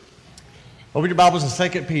Open your Bibles to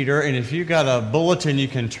 2 Peter, and if you've got a bulletin, you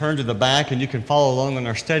can turn to the back and you can follow along on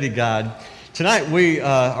our study guide. Tonight we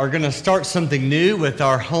are going to start something new with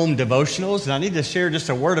our home devotionals, and I need to share just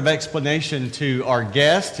a word of explanation to our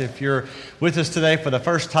guest. If you're with us today for the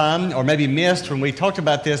first time, or maybe missed when we talked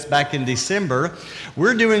about this back in December,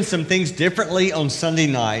 we're doing some things differently on Sunday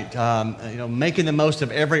night, making the most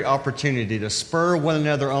of every opportunity to spur one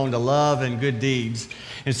another on to love and good deeds.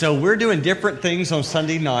 And so we're doing different things on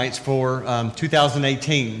Sunday nights for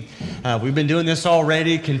 2018. We've been doing this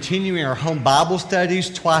already, continuing our home Bible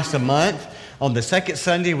studies twice a month. On the second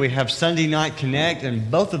Sunday, we have Sunday Night Connect,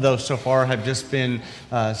 and both of those so far have just been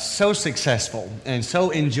so successful and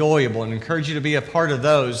so enjoyable, and encourage you to be a part of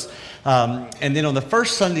those. And then on the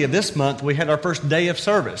first Sunday of this month, we had our first day of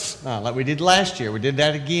service, like we did last year. We did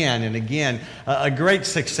that again and again, a great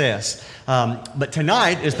success. But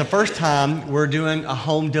tonight is the first time we're doing a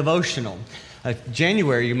home devotional.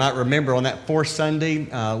 January, you might remember, on that fourth Sunday,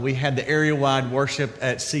 we had the area-wide worship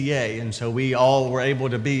at CA, and so we all were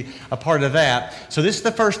able to be a part of that. So this is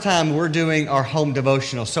the first time we're doing our home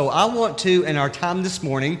devotional. So I want to, in our time this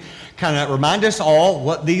morning, kind of remind us all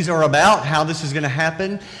what these are about, how this is going to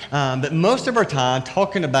happen, but most of our time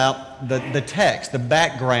talking about the text, the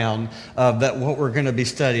background of what we're going to be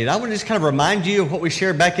studying. I want to just kind of remind you of what we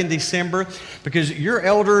shared back in December, because your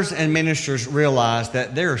elders and ministers realize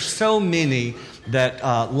that there are so many that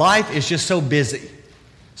life is just so busy,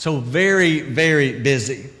 so very, very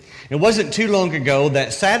busy. It wasn't too long ago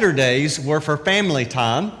that Saturdays were for family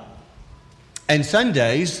time and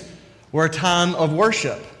Sundays were a time of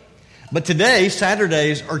worship. But today,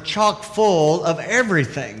 Saturdays are chock full of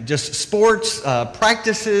everything, just sports,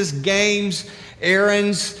 practices, games,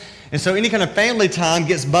 errands. And so any kind of family time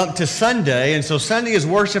gets bumped to Sunday. And so Sunday is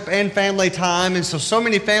worship and family time. And so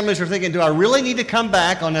many families are thinking, do I really need to come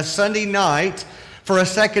back on a Sunday night for a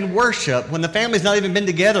second worship when the family's not even been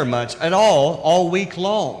together much at all week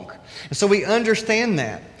long? And so we understand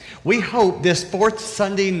that. We hope this fourth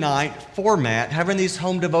Sunday night format, having these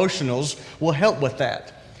home devotionals, will help with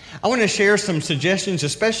that. I want to share some suggestions,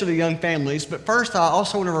 especially to young families, but first I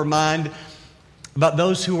also want to remind about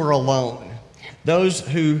those who are alone, those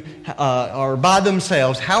who are by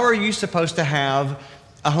themselves. How are you supposed to have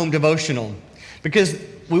a home devotional? Because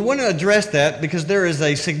we want to address that, because there is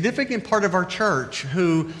a significant part of our church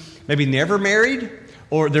who maybe never married,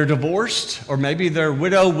 or they're divorced, or maybe they're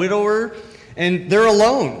widower, and they're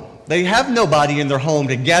alone. They have nobody in their home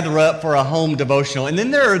to gather up for a home devotional. And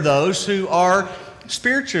then there are those who are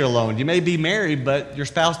spiritually alone. You may be married, but your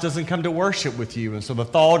spouse doesn't come to worship with you. And so the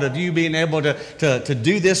thought of you being able to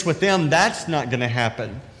do this with them, that's not going to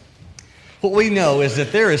happen. What we know is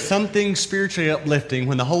that there is something spiritually uplifting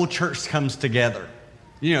when the whole church comes together.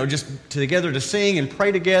 Just together to sing and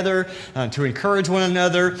pray together, to encourage one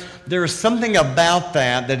another. There is something about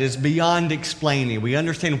that is beyond explaining. We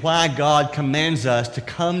understand why God commands us to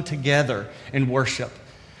come together and worship.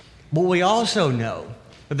 But we also know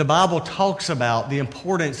that the Bible talks about the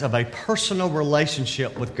importance of a personal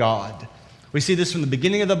relationship with God. We see this from the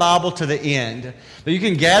beginning of the Bible to the end. That you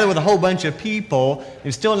can gather with a whole bunch of people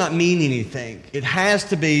and still not mean anything. It has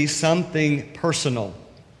to be something personal.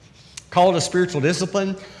 Call it a spiritual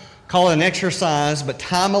discipline, call it an exercise, but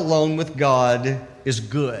time alone with God is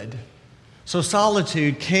good. So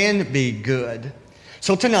solitude can be good.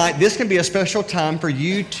 So tonight, this can be a special time for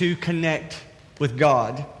you to connect with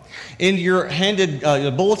God. In your handed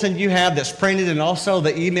the bulletin you have that's printed, and also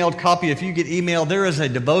the emailed copy, if you get emailed, there is a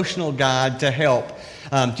devotional guide to help.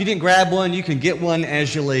 If you didn't grab one, you can get one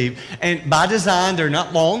as you leave. And by design, they're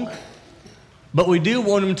not long, but we do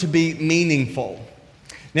want them to be meaningful.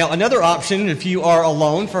 Now, another option, if you are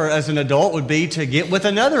alone as an adult, would be to get with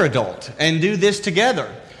another adult and do this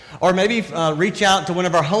together. Or maybe reach out to one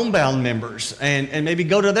of our homebound members and maybe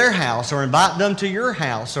go to their house, or invite them to your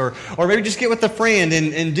house, or maybe just get with a friend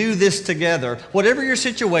and do this together. Whatever your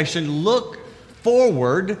situation, look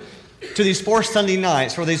forward to these fourth Sunday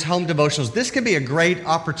nights for these home devotionals. This can be a great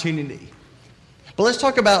opportunity. But let's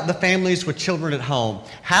talk about the families with children at home.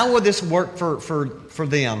 How will this work for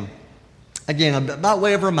them? Again, by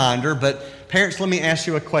way of reminder, but parents, let me ask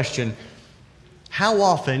you a question. How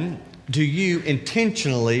often do you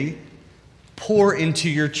intentionally pour into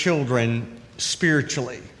your children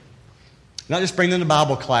spiritually? Not just bring them to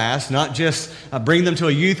Bible class, not just bring them to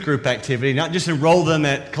a youth group activity, not just enroll them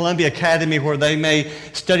at Columbia Academy where they may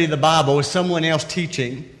study the Bible with someone else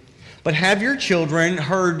teaching, but have your children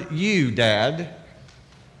heard you, Dad,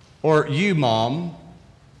 or you, Mom,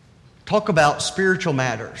 talk about spiritual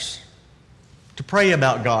matters, to pray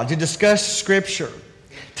about God, to discuss Scripture.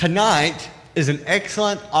 Tonight is an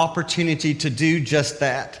excellent opportunity to do just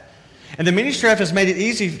that. And the ministry staff has made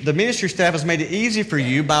it easy for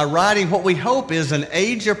you by writing what we hope is an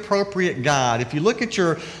age-appropriate guide. If you look at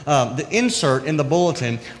the insert in the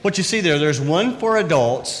bulletin, what you see there's one for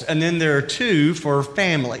adults, and then there are two for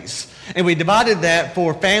families. And we divided that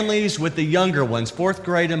for families with the younger ones, 4th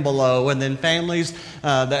grade and below, and then families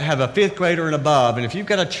that have a 5th grader and above. And if you've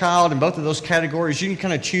got a child in both of those categories, you can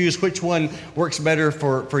kind of choose which one works better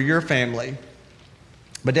for your family.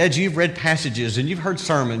 But dads, you've read passages and you've heard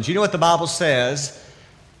sermons. You know what the Bible says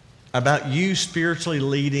about you spiritually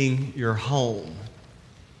leading your home.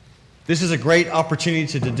 This is a great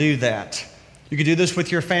opportunity to do that. You could do this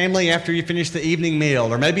with your family after you finish the evening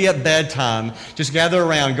meal, or maybe at bedtime. Just gather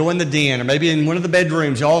around, go in the den, or maybe in one of the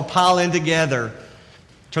bedrooms. You all pile in together.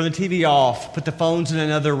 Turn the TV off, put the phones in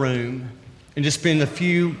another room, and just spend a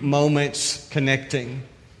few moments connecting.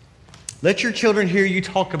 Let your children hear you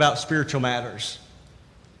talk about spiritual matters,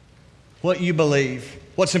 what you believe,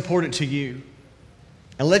 what's important to you.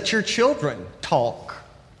 And let your children talk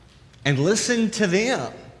and listen to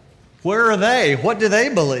them. Where are they? What do they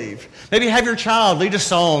believe? Maybe have your child lead a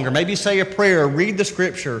song, or maybe say a prayer, or read the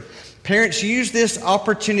scripture. Parents, use this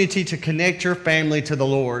opportunity to connect your family to the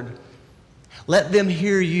Lord. Let them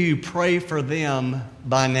hear you pray for them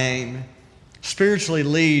by name. Spiritually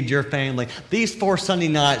lead your family. These 4 Sunday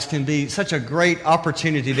nights can be such a great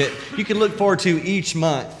opportunity that you can look forward to each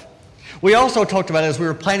month. We also talked about, as we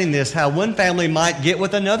were planning this, how one family might get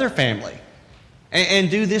with another family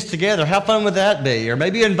and do this together. How fun would that be? Or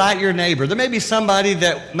maybe invite your neighbor. There may be somebody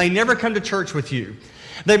that may never come to church with you.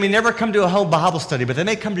 They may never come to a home Bible study, but they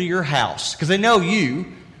may come to your house because they know you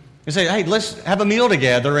and say, hey, let's have a meal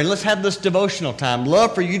together and let's have this devotional time.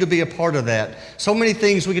 Love for you to be a part of that. So many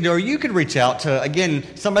things we could do. Or you could reach out to, again,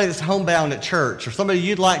 somebody that's homebound at church, or somebody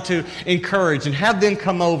you'd like to encourage and have them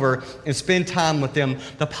come over and spend time with them.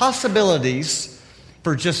 The possibilities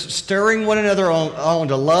for just stirring one another on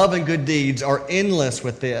to love and good deeds are endless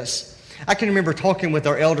with this. I can remember talking with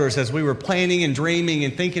our elders as we were planning and dreaming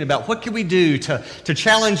and thinking about what could we do to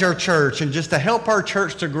challenge our church and just to help our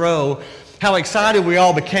church to grow, how excited we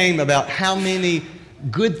all became about how many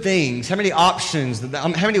good things, how many options, how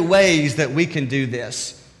many ways that we can do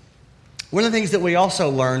this. One of the things that we also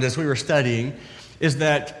learned as we were studying is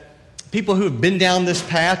that people who have been down this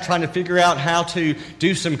path trying to figure out how to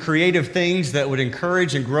do some creative things that would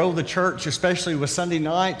encourage and grow the church, especially with Sunday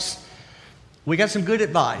nights, we got some good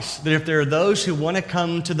advice that if there are those who want to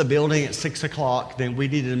come to the building at 6 o'clock, then we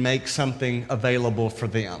need to make something available for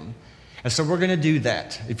them. And so we're going to do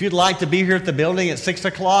that. If you'd like to be here at the building at 6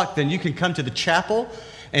 o'clock, then you can come to the chapel.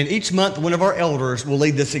 And each month, one of our elders will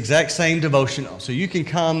lead this exact same devotional. So you can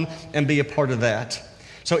come and be a part of that.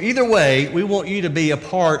 So either way, we want you to be a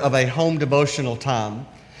part of a home devotional time.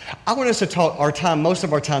 I want us to talk most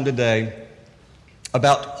of our time today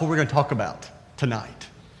about what we're going to talk about tonight.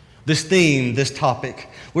 This theme, this topic.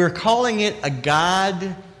 We're calling it a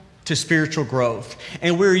guide to spiritual growth.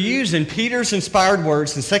 And we're using Peter's inspired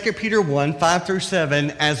words in 2 Peter 1, 5 through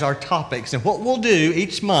 7 as our topics. And what we'll do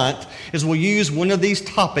each month is we'll use one of these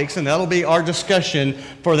topics, and that'll be our discussion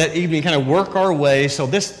for that evening, kind of work our way. So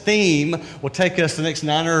this theme will take us the next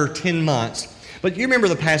 9 or 10 months. But you remember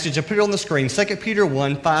the passage, I put it on the screen, 2 Peter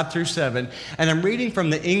 1, 5 through 7, and I'm reading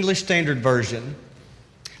from the English Standard Version.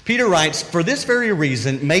 Peter writes, "For this very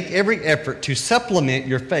reason, make every effort to supplement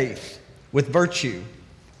your faith with virtue,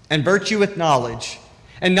 and virtue with knowledge,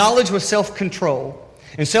 and knowledge with self-control,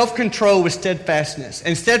 and self-control with steadfastness,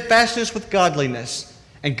 and steadfastness with godliness,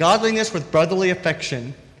 and godliness with brotherly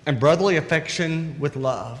affection, and brotherly affection with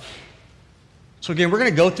love." So again, we're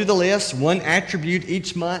going to go through the list, one attribute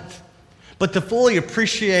each month. But to fully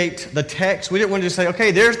appreciate the text, we didn't want to just say, okay,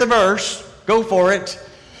 there's the verse, go for it,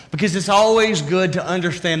 because it's always good to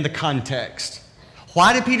understand the context.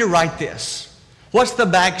 Why did Peter write this? What's the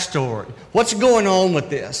backstory? What's going on with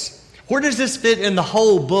this? Where does this fit in the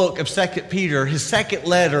whole book of 2 Peter, his second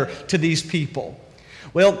letter to these people?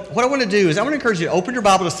 Well, what I want to do is I want to encourage you to open your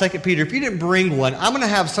Bible to 2 Peter. If you didn't bring one, I'm going to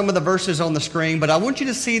have some of the verses on the screen, but I want you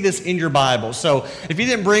to see this in your Bible. So if you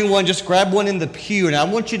didn't bring one, just grab one in the pew, and I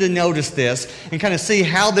want you to notice this and kind of see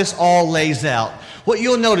how this all lays out. What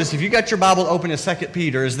you'll notice if you got your Bible open to 2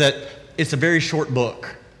 Peter is that it's a very short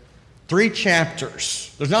book. 3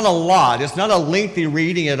 chapters. There's not a lot. It's not a lengthy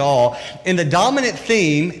reading at all. And the dominant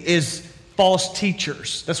theme is false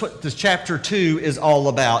teachers. That's what this chapter 2 is all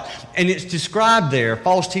about. And it's described there,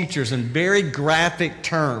 false teachers, in very graphic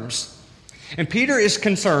terms. And Peter is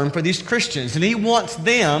concerned for these Christians, and he wants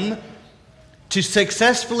them to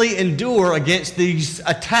successfully endure against these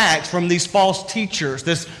attacks from these false teachers,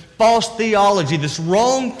 this false theology, this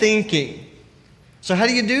wrong thinking. So how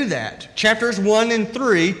do you do that? Chapters 1 and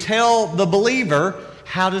 3 tell the believer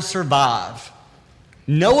how to survive.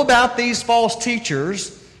 Know about these false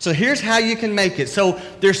teachers. So here's how you can make it. So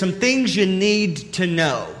there's some things you need to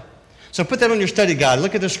know. So put that on your study guide.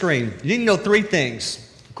 Look at the screen. You need to know 3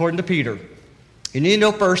 things, according to Peter. You need to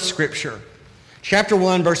know first Scripture. Chapter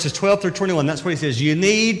 1, verses 12 through 21, that's what he says. You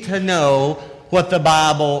need to know what the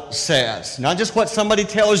Bible says. Not just what somebody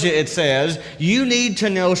tells you it says. You need to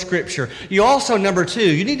know Scripture. You also, number 2,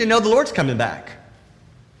 you need to know the Lord's coming back.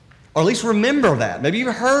 Or at least remember that. Maybe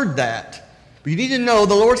you've heard that. But you need to know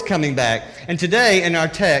the Lord's coming back. And today in our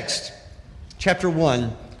text, chapter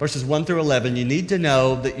 1, verses 1 through 11, you need to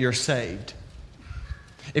know that you're saved.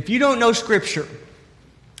 If you don't know Scripture,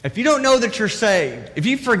 if you don't know that you're saved, if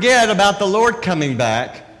you forget about the Lord coming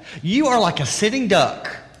back, you are like a sitting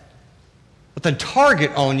duck with a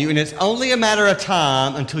target on you, and it's only a matter of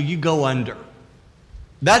time until you go under.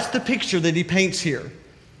 That's the picture that he paints here.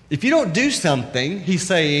 If you don't do something, he's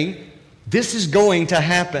saying, this is going to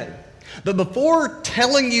happen. But before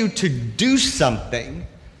telling you to do something,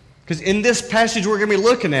 because in this passage we're going to be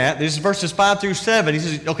looking at, this is verses 5 through 7, he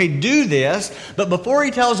says, okay, do this. But before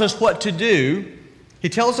he tells us what to do, he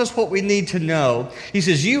tells us what we need to know. He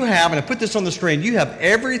says, you have, and I put this on the screen, you have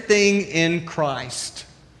everything in Christ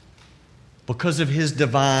because of his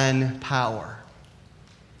divine power.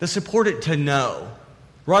 That's important to know.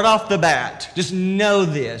 Right off the bat, just know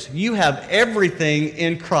this. You have everything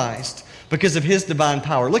in Christ because of his divine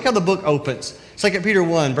power. Look how the book opens. 2 Peter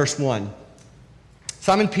 1, verse 1.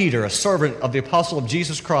 Simon Peter, a servant of the apostle of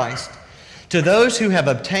Jesus Christ, to those who have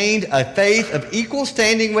obtained a faith of equal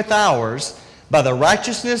standing with ours by the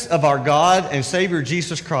righteousness of our God and Savior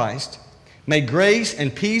Jesus Christ, may grace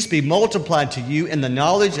and peace be multiplied to you in the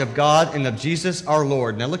knowledge of God and of Jesus our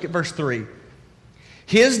Lord. Now look at verse 3.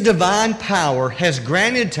 His divine power has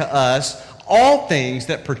granted to us all things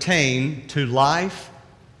that pertain to life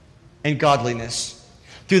and godliness,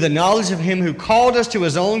 through the knowledge of him who called us to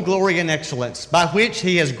his own glory and excellence, by which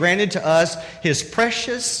he has granted to us his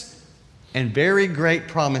precious and very great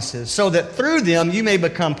promises, so that through them you may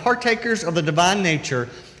become partakers of the divine nature,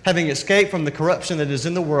 having escaped from the corruption that is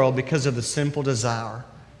in the world because of the sinful desire.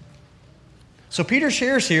 So Peter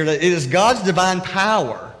shares here that it is God's divine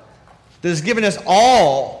power that has given us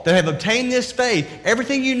all that have obtained this faith,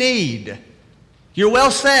 everything you need. You're well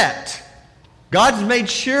set. God's made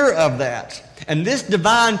sure of that. And this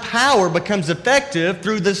divine power becomes effective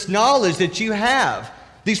through this knowledge that you have,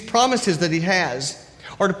 these promises that he has.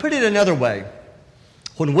 Or to put it another way,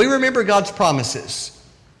 when we remember God's promises,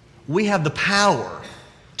 we have the power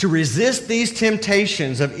to resist these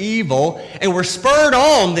temptations of evil, and we're spurred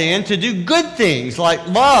on then to do good things like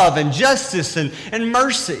love and justice and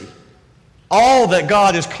mercy, all that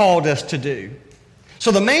God has called us to do.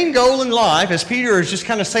 So the main goal in life, as Peter is just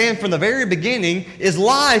kind of saying from the very beginning, is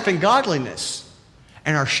life and godliness.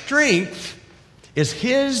 And our strength is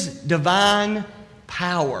his divine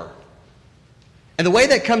power. And the way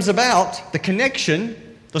that comes about, the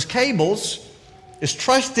connection, those cables, is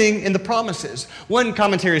trusting in the promises. One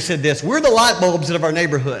commentary said this: we're the light bulbs of our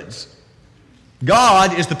neighborhoods.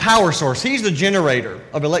 God is the power source. He's the generator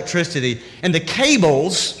of electricity. And the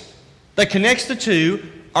cables that connects the two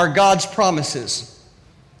are God's promises.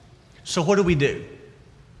 So what do we do?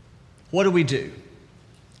 What do we do?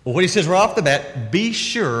 Well, what he says right off the bat, be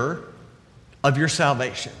sure of your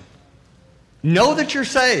salvation. Know that you're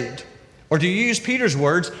saved. Or to use Peter's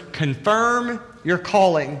words, confirm your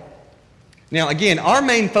calling. Now, again, our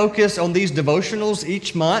main focus on these devotionals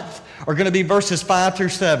each month are going to be verses 5 through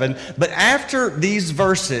 7. But after these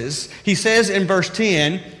verses, he says in verse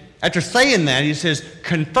 10, after saying that, he says,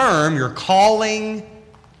 confirm your calling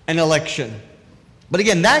and election. But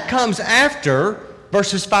again, that comes after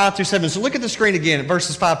verses 5 through 7. So look at the screen again at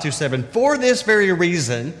verses 5 through 7. For this very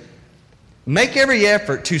reason, make every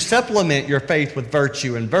effort to supplement your faith with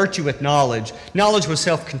virtue, and virtue with knowledge, knowledge with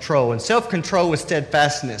self-control, and self-control with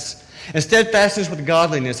steadfastness, and steadfastness with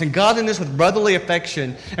godliness, and godliness with brotherly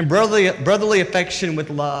affection, and brotherly affection with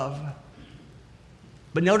love.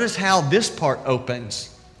 But notice how this part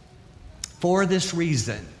opens. For this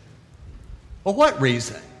reason. Well, what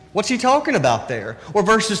reason? What's he talking about there? Or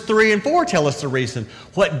verses 3 and 4 tell us the reason.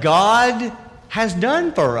 What God has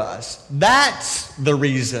done for us. That's the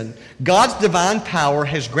reason. God's divine power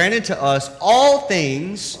has granted to us all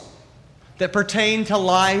things that pertain to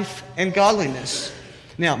life and godliness.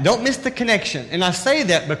 Now, don't miss the connection. And I say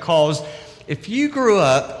that because if you grew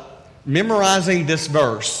up memorizing this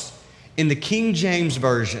verse in the King James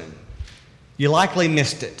Version, you likely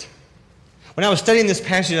missed it. When I was studying this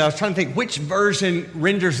passage, I was trying to think which version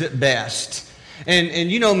renders it best.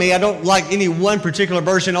 And you know me, I don't like any one particular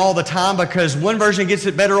version all the time because one version gets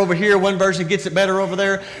it better over here, one version gets it better over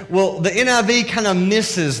there. Well, the NIV kind of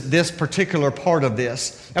misses this particular part of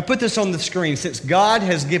this. I put this on the screen. Since God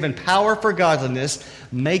has given power for godliness,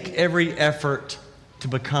 make every effort to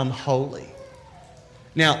become holy.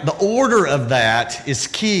 Now, the order of that is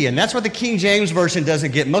key, and that's what the King James Version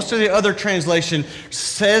doesn't get. Most of the other translation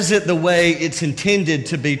says it the way it's intended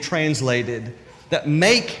to be translated. That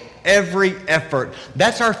make every effort.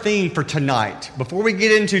 That's our theme for tonight. Before we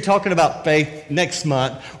get into talking about faith next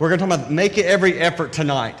month, we're going to talk about make every effort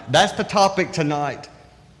tonight. That's the topic tonight.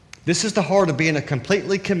 This is the heart of being a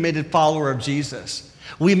completely committed follower of Jesus.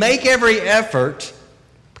 We make every effort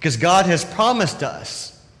because God has promised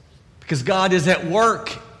us, because God is at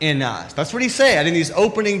work in us. That's what he said in these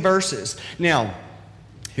opening verses. Now,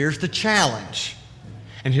 here's the challenge.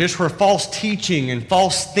 And here's where false teaching and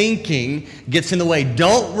false thinking gets in the way.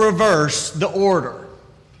 Don't reverse the order.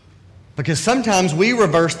 Because sometimes we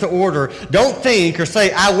reverse the order. Don't think or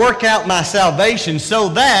say, I work out my salvation so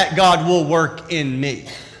that God will work in me.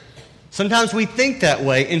 Sometimes we think that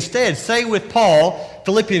way. Instead, say with Paul,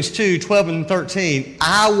 Philippians 2, 12 and 13,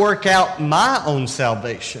 I work out my own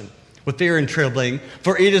salvation with fear and trembling,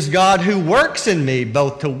 for it is God who works in me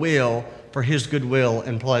both to will for his good will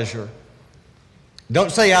and pleasure. Don't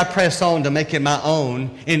say I press on to make it my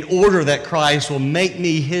own in order that Christ will make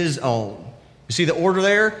me his own. You see the order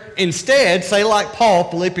there? Instead, say like Paul,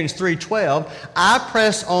 Philippians 3:12, I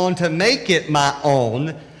press on to make it my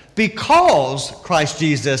own because Christ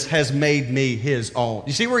Jesus has made me his own.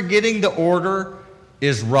 You see we're getting the order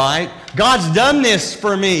is right? God's done this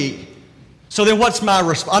for me. So then what's my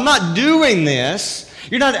response? I'm not doing this.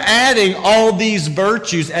 You're not adding all these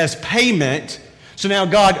virtues as payment. So now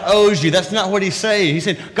God owes you. That's not what he's saying. He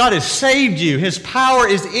said, God has saved you. His power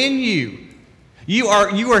is in you. You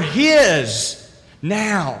are his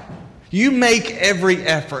now. You make every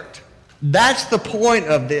effort. That's the point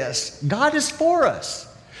of this. God is for us.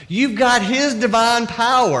 You've got his divine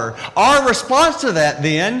power. Our response to that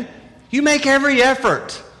then, you make every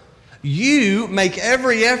effort. You make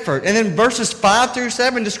every effort. And then verses 5 through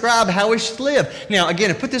 7 describe how we should live. Now,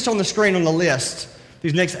 again, I put this on the screen on the list.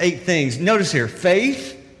 These next 8 things. Notice here,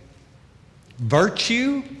 faith,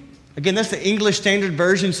 virtue. Again, that's the English Standard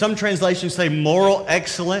Version. Some translations say moral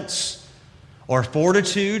excellence or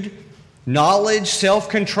fortitude, knowledge,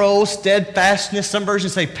 self-control, steadfastness. Some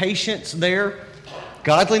versions say patience there,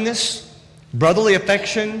 godliness, brotherly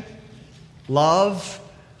affection, love.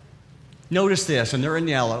 Notice this, and they're in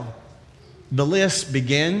yellow. The list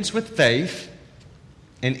begins with faith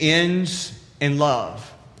and ends in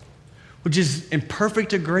love, which is in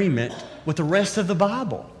perfect agreement with the rest of the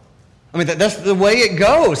Bible. I mean, that's the way it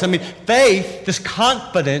goes. I mean, faith, this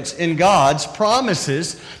confidence in God's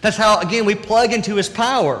promises, that's how, again, we plug into his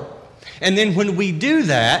power. And then when we do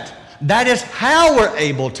that, that is how we're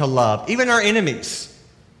able to love, even our enemies,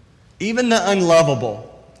 even the unlovable.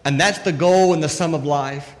 And that's the goal and the sum of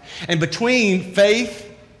life. And between faith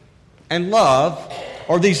and love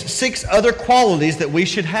are these 6 other qualities that we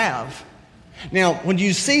should have. Now, when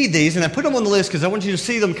you see these, and I put them on the list because I want you to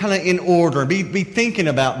see them kind of in order, be thinking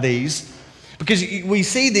about these, because we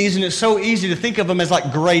see these and it's so easy to think of them as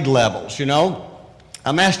like grade levels, you know.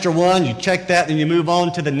 A Master 1, you check that, and you move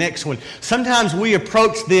on to the next one. Sometimes we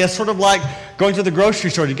approach this sort of like going to the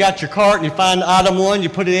grocery store. You got your cart and you find item 1, you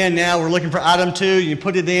put it in. Now we're looking for item 2, you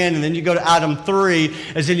put it in, and then you go to item 3,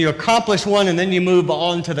 as in you accomplish one, and then you move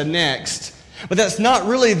on to the next. But that's not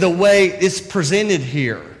really the way it's presented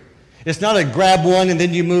here. It's not a grab one and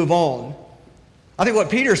then you move on. I think what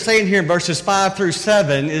Peter's saying here in verses 5 through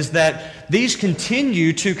 7 is that these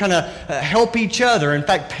continue to kind of help each other. In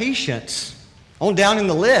fact, patience, on down in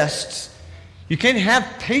the lists, you can't have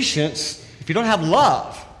patience if you don't have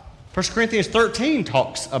love. 1 Corinthians 13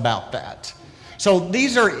 talks about that. So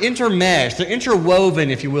these are intermeshed, they're interwoven,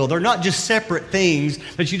 if you will. They're not just separate things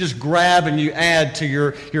that you just grab and you add to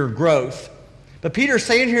your growth. But Peter's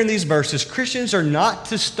saying here in these verses, Christians are not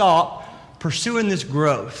to stop pursuing this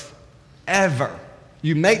growth, ever.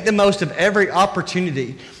 You make the most of every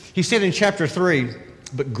opportunity. He said in chapter 3,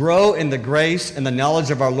 but grow in the grace and the knowledge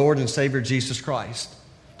of our Lord and Savior Jesus Christ.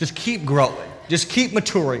 Just keep growing. Just keep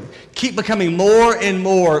maturing. Keep becoming more and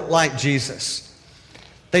more like Jesus.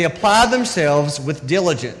 They apply themselves with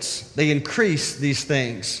diligence. They increase these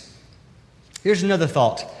things. Here's another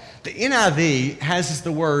thought. The NIV has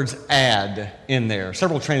the words add in there.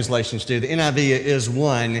 Several translations do. The NIV is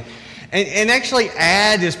one. And actually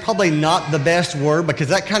add is probably not the best word because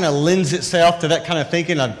that kind of lends itself to that kind of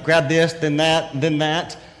thinking. I'll grab this, then that, then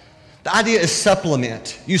that. The idea is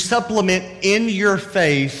supplement. You supplement in your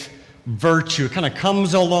faith virtue. It kind of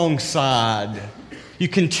comes alongside. You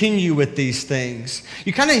continue with these things.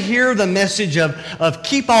 You kind of hear the message of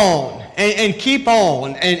keep on and keep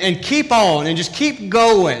on and keep on and just keep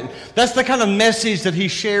going. That's the kind of message that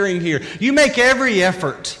he's sharing here. You make every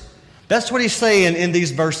effort. That's what he's saying in these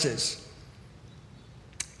verses.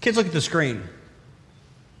 Kids, look at the screen.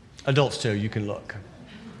 Adults too, you can look.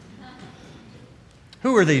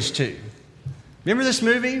 Who are these two? Remember this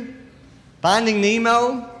movie? Finding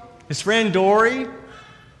Nemo? His friend Dory?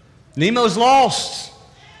 Nemo's lost.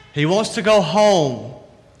 He wants to go home.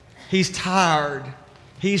 He's tired.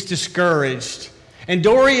 He's discouraged. And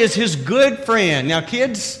Dory is his good friend. Now,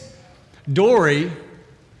 kids, Dory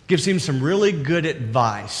gives him some really good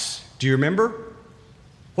advice. Do you remember?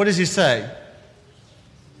 What does he say?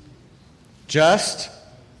 Just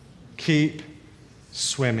keep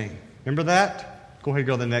swimming. Remember that? Go ahead and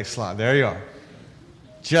go to the next slide. There you are.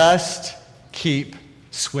 Just keep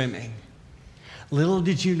swimming. Little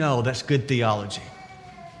did you know that's good theology.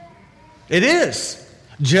 It is.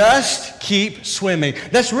 Just keep swimming.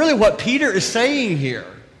 That's really what Peter is saying here.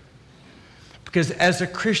 Because as a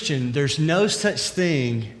Christian, there's no such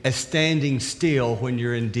thing as standing still when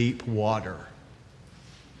you're in deep water.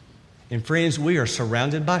 And friends, we are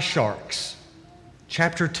surrounded by sharks.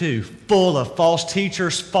 Chapter 2, full of false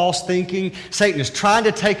teachers, false thinking. Satan is trying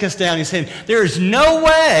to take us down. He's saying, there is no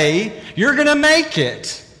way you're going to make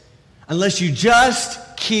it unless you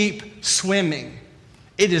just keep swimming.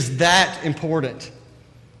 It is that important.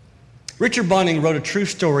 Richard Bunning wrote a true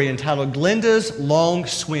story entitled Glenda's Long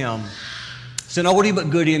Swim. It's an oldie but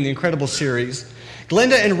goodie in the Incredible series.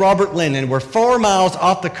 Glenda and Robert Lennon were 4 miles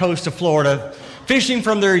off the coast of Florida, fishing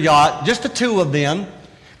from their yacht, just the two of them.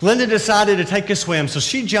 Glenda decided to take a swim, so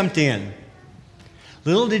she jumped in.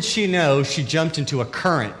 Little did she know, she jumped into a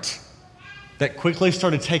current that quickly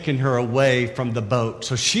started taking her away from the boat.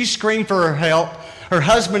 So she screamed for her help. Her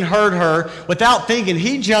husband heard her. Without thinking,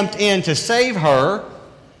 he jumped in to save her.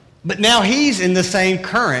 But now he's in the same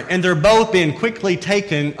current, and they're both being quickly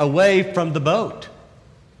taken away from the boat.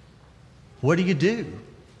 What do you do?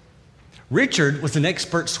 Richard was an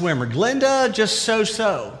expert swimmer. Glenda, just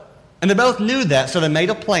so-so. And they both knew that, so they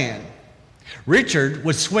made a plan. Richard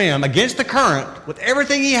would swim against the current with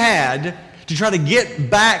everything he had to try to get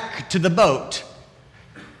back to the boat.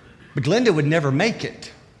 But Glenda would never make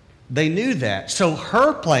it. They knew that. So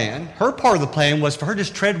her plan, her part of the plan was for her to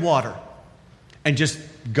just tread water and just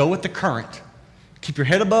go with the current. Keep your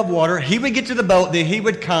head above water. He would get to the boat, then he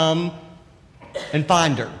would come and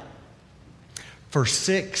find her. For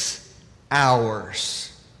 6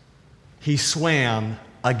 hours, he swam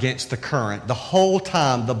against the current. The whole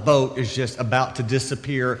time, the boat is just about to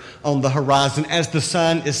disappear on the horizon as the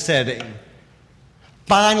sun is setting.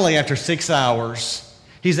 Finally, after 6 hours,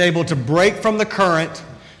 he's able to break from the current,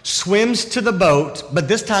 swims to the boat, but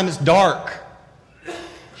this time it's dark.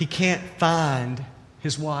 He can't find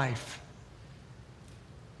his wife.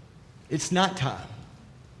 It's nighttime.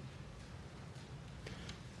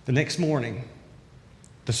 The next morning,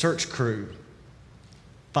 the search crew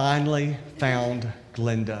finally found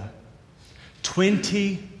Glenda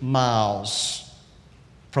 20 miles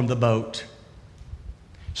from the boat,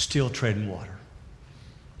 still treading water.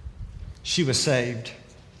 She was saved.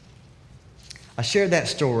 I shared that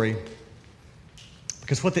story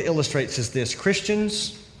because what it illustrates is this: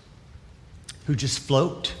 Christians who just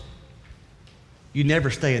float, you never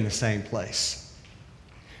stay in the same place.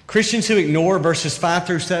 Christians who ignore verses 5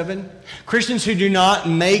 through 7, Christians who do not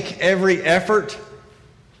make every effort,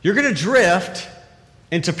 you're going to drift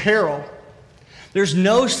into peril. There's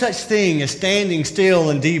no such thing as standing still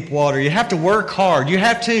in deep water. You have to work hard. You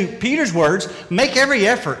have to, Peter's words, make every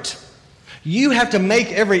effort. You have to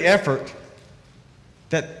make every effort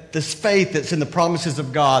that this faith that's in the promises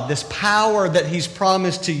of God, this power that He's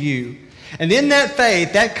promised to you. And in that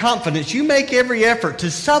faith, that confidence, you make every effort to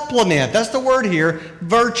supplement, that's the word here,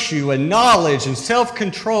 virtue and knowledge and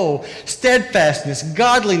self-control, steadfastness,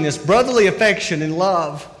 godliness, brotherly affection, and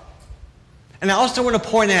love. And I also want to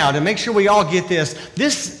point out, and make sure we all get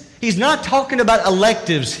this, he's not talking about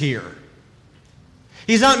electives here.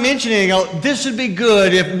 He's not mentioning, this would be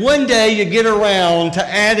good if one day you get around to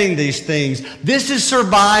adding these things. This is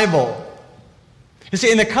survival. You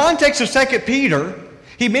see, in the context of 2 Peter,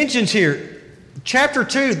 he mentions here, chapter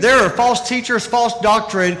 2, there are false teachers, false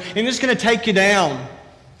doctrine, and it's going to take you down.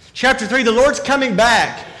 Chapter 3, the Lord's coming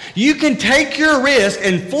back. You can take your risk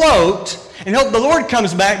and float and hope the Lord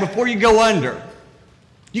comes back before you go under.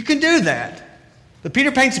 You can do that. But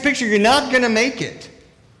Peter paints a picture, you're not going to make it.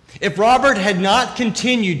 If Robert had not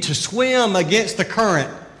continued to swim against the current,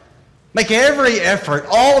 make every effort,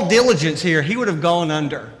 all diligence here, he would have gone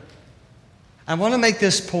under. I want to make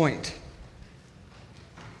this point.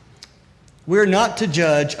 We're not to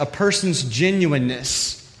judge a person's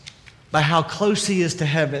genuineness by how close he is to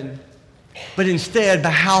heaven, but instead by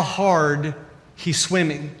how hard he's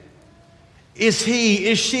swimming. Is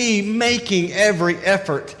she making every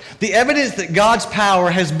effort? The evidence that God's power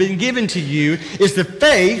has been given to you is the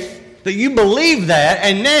faith that you believe that,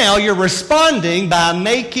 and now you're responding by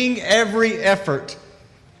making every effort.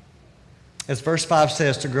 As verse 5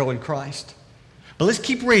 says, to grow in Christ. But let's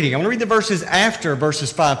keep reading. I want to read the verses after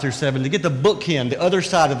verses 5 through 7 to get the bookend, the other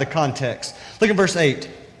side of the context. Look at verse 8.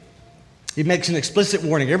 He makes an explicit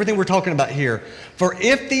warning, everything we're talking about here. For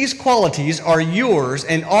if these qualities are yours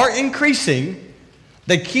and are increasing,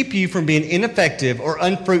 they keep you from being ineffective or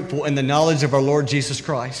unfruitful in the knowledge of our Lord Jesus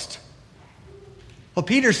Christ. What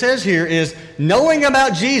Peter says here is, knowing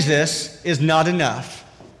about Jesus is not enough.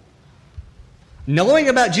 Knowing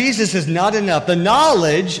about Jesus is not enough. The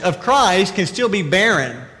knowledge of Christ can still be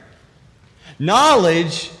barren.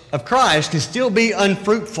 Knowledge of Christ can still be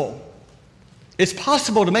unfruitful. It's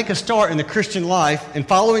possible to make a start in the Christian life and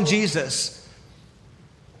following Jesus.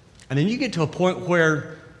 And then you get to a point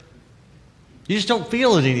where you just don't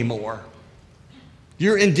feel it anymore.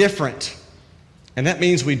 You're indifferent. And that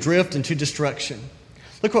means we drift into destruction.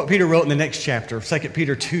 Look what Peter wrote in the next chapter, 2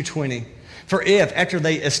 Peter 2:20. For if, after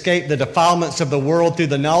they escape the defilements of the world through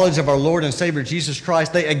the knowledge of our Lord and Savior Jesus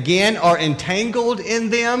Christ, they again are entangled in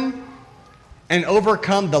them and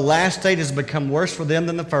overcome, the last state has become worse for them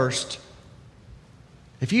than the first.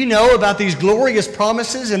 If you know about these glorious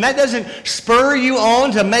promises and that doesn't spur you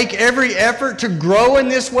on to make every effort to grow in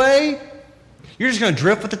this way, you're just going to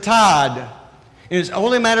drift with the tide. And it's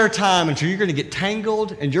only a matter of time until you're going to get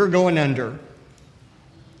tangled and you're going under.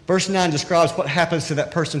 Verse 9 describes what happens to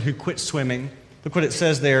that person who quits swimming. Look what it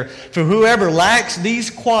says there. For whoever lacks these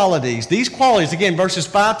qualities, again, verses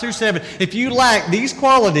 5 through 7, if you lack these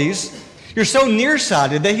qualities, you're so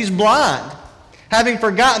nearsighted that he's blind, having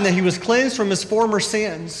forgotten that he was cleansed from his former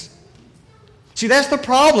sins. See, that's the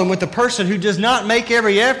problem with the person who does not make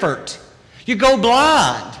every effort. You go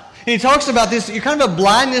blind. And he talks about this, you're kind of a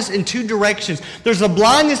blindness in two directions. There's a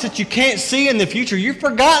blindness that you can't see in the future. You've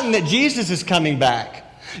forgotten that Jesus is coming back.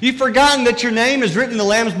 You've forgotten that your name is written in the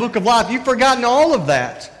Lamb's Book of Life. You've forgotten all of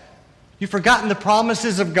that. You've forgotten the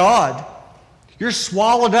promises of God. You're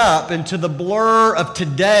swallowed up into the blur of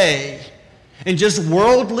today and just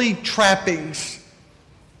worldly trappings.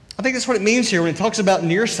 I think that's what it means here when it talks about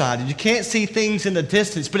nearsighted. You can't see things in the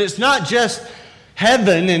distance, but it's not just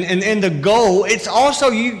heaven and the goal. It's also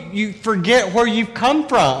you forget where you've come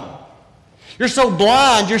from. You're so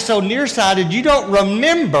blind, you're so nearsighted, you don't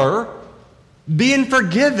remember being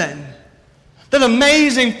forgiven. That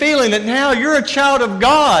amazing feeling that now you're a child of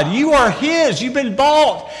God. You are His. You've been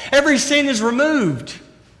bought. Every sin is removed.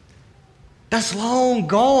 That's long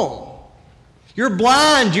gone. You're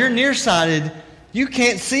blind. You're nearsighted. You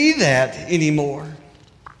can't see that anymore.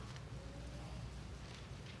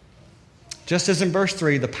 Just as in verse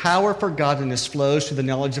 3, the power for godliness flows through the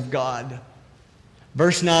knowledge of God.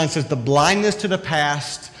 Verse 9 says the blindness to the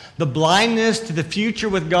past, the blindness to the future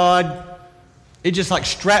with God, it just like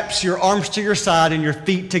straps your arms to your side and your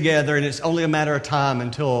feet together, and it's only a matter of time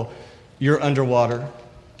until you're underwater.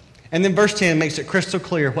 And then verse 10 makes it crystal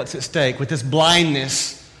clear what's at stake with this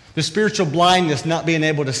blindness, the spiritual blindness, not being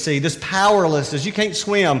able to see, this powerlessness. You can't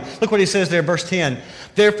swim. Look what he says there, verse 10.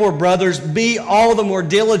 Therefore, brothers, be all the more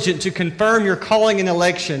diligent to confirm your calling and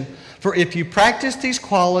election, for if you practice these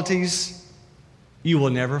qualities, you will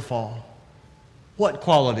never fall. What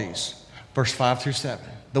qualities? Verse 5 through 7.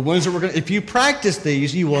 The ones that we're going to, if you practice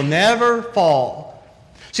these, you will never fall.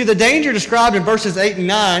 See, the danger described in verses 8 and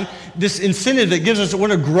 9, this incentive that gives us to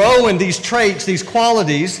want to grow in these traits, these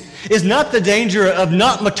qualities, is not the danger of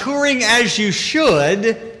not maturing as you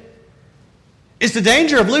should. It's the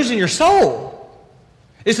danger of losing your soul.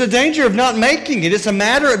 It's the danger of not making it. It's a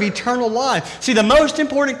matter of eternal life. See, the most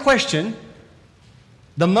important question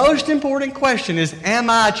is, am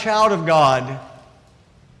I a child of God?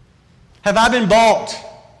 Have I been bought?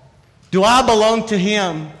 Do I belong to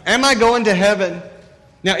Him? Am I going to heaven?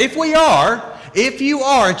 Now, if you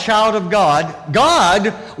are a child of God,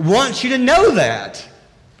 God wants you to know that.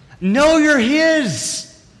 Know you're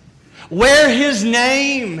His. Wear His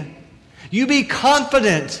name. You be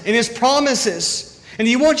confident in His promises. And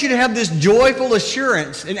He wants you to have this joyful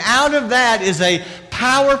assurance. And out of that is a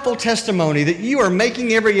powerful testimony that you are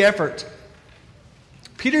making every effort.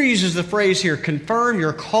 Peter uses the phrase here, confirm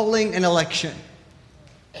your calling and election.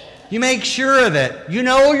 You make sure of it. You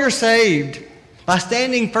know you're saved by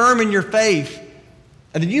standing firm in your faith.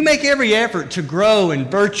 And then you make every effort to grow in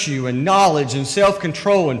virtue and knowledge and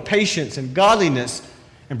self-control and patience and godliness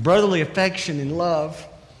and brotherly affection and love.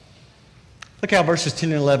 Look how verses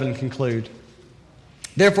 10 and 11 conclude.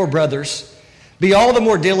 Therefore, brothers, be all the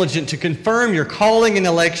more diligent to confirm your calling and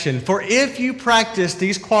election. For if you practice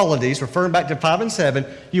these qualities, referring back to 5 and 7,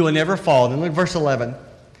 you will never fall. Then look at verse 11.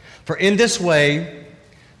 For in this way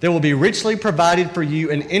there will be richly provided for you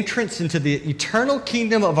an entrance into the eternal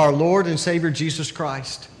kingdom of our Lord and Savior Jesus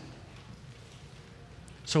Christ.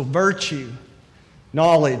 So virtue,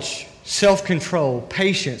 knowledge, self-control,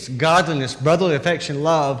 patience, godliness, brotherly affection,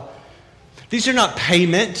 love. These are not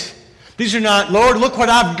payment. These are not, Lord, look what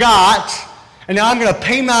I've got, and now I'm going to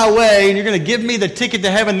pay my way, and you're going to give me the ticket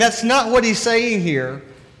to heaven. That's not what he's saying here.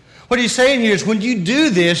 What he's saying here is when you do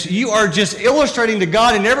this, you are just illustrating to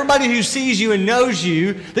God and everybody who sees you and knows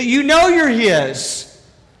you that you know you're his.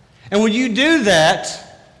 And when you do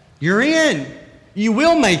that, you're in. You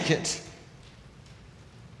will make it.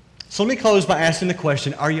 So let me close by asking the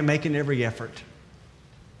question, are you making every effort?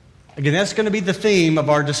 Again, that's going to be the theme of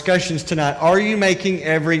our discussions tonight. Are you making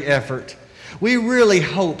every effort? We really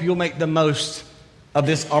hope you'll make the most of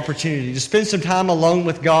this opportunity to spend some time alone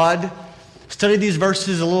with God, study these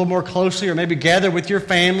verses a little more closely, or maybe gather with your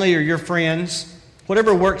family or your friends,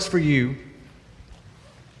 whatever works for you.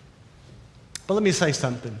 But let me say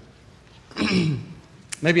something.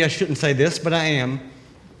 Maybe I shouldn't say this, but I am.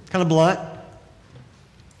 Kind of blunt.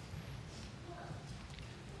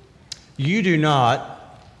 You do not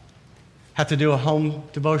have to do a home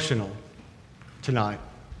devotional tonight.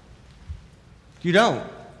 You don't.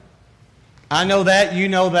 I know that, you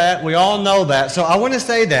know that, we all know that. So I want to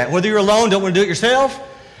say that. Whether you're alone, don't want to do it yourself,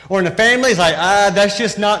 or in a family, it's like, that's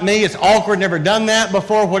just not me, it's awkward, never done that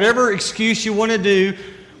before, whatever excuse you want to do.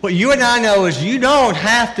 What you and I know is you don't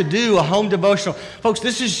have to do a home devotional. Folks,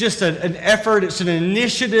 this is just an effort, it's an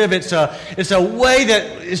initiative, it's a way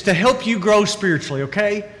that is to help you grow spiritually,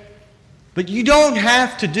 okay? But you don't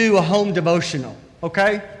have to do a home devotional,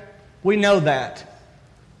 okay? We know that.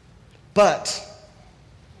 But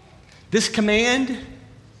this command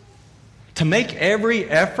to make every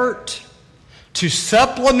effort to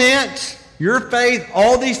supplement your faith,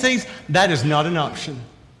 all these things, that is not an option.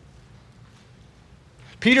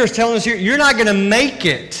 Peter is telling us here, you're not going to make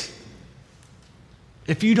it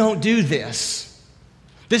if you don't do this.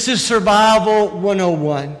 This is survival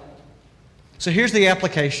 101. So here's the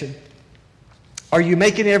application. Are you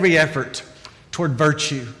making every effort toward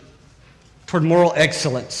virtue, toward moral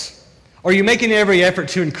excellence? Are you making every effort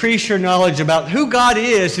to increase your knowledge about who God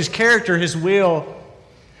is, His character, His will?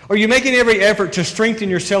 Are you making every effort to strengthen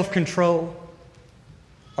your self-control?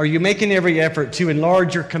 Are you making every effort to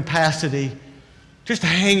enlarge your capacity just to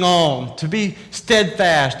hang on, to be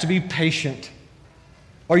steadfast, to be patient?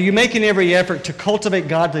 Are you making every effort to cultivate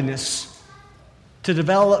godliness, to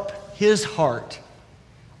develop His heart?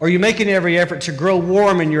 Are you making every effort to grow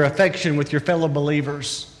warm in your affection with your fellow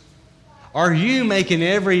believers? Are you making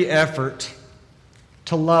every effort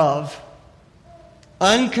to love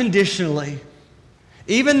unconditionally,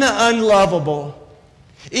 even the unlovable,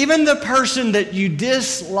 even the person that you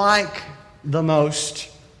dislike the most?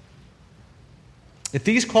 If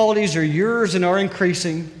these qualities are yours and are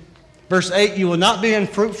increasing, verse 8, you will not be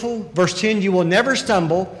unfruitful. Verse 10, you will never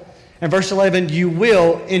stumble. And verse 11, you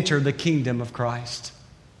will enter the kingdom of Christ.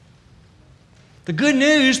 The good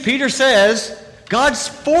news, Peter says, God's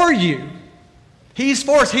for you. He's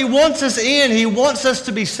for us. He wants us in. He wants us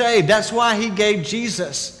to be saved. That's why He gave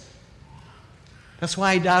Jesus. That's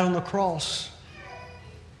why He died on the cross.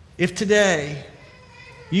 If today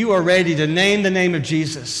you are ready to name the name of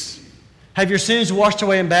Jesus, have your sins washed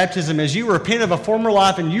away in baptism, as you repent of a former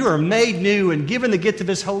life and you are made new and given the gift of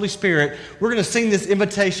His Holy Spirit, we're going to sing this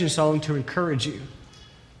invitation song to encourage you.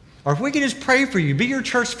 Or if we can just pray for you, be your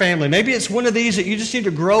church family. Maybe it's one of these that you just need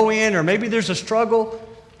to grow in, or maybe there's a struggle.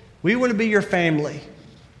 We want to be your family.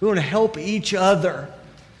 We want to help each other.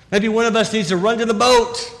 Maybe one of us needs to run to the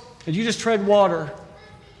boat and you just tread water.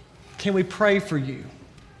 Can we pray for you?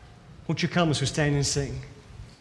 Won't you come as we stand and sing?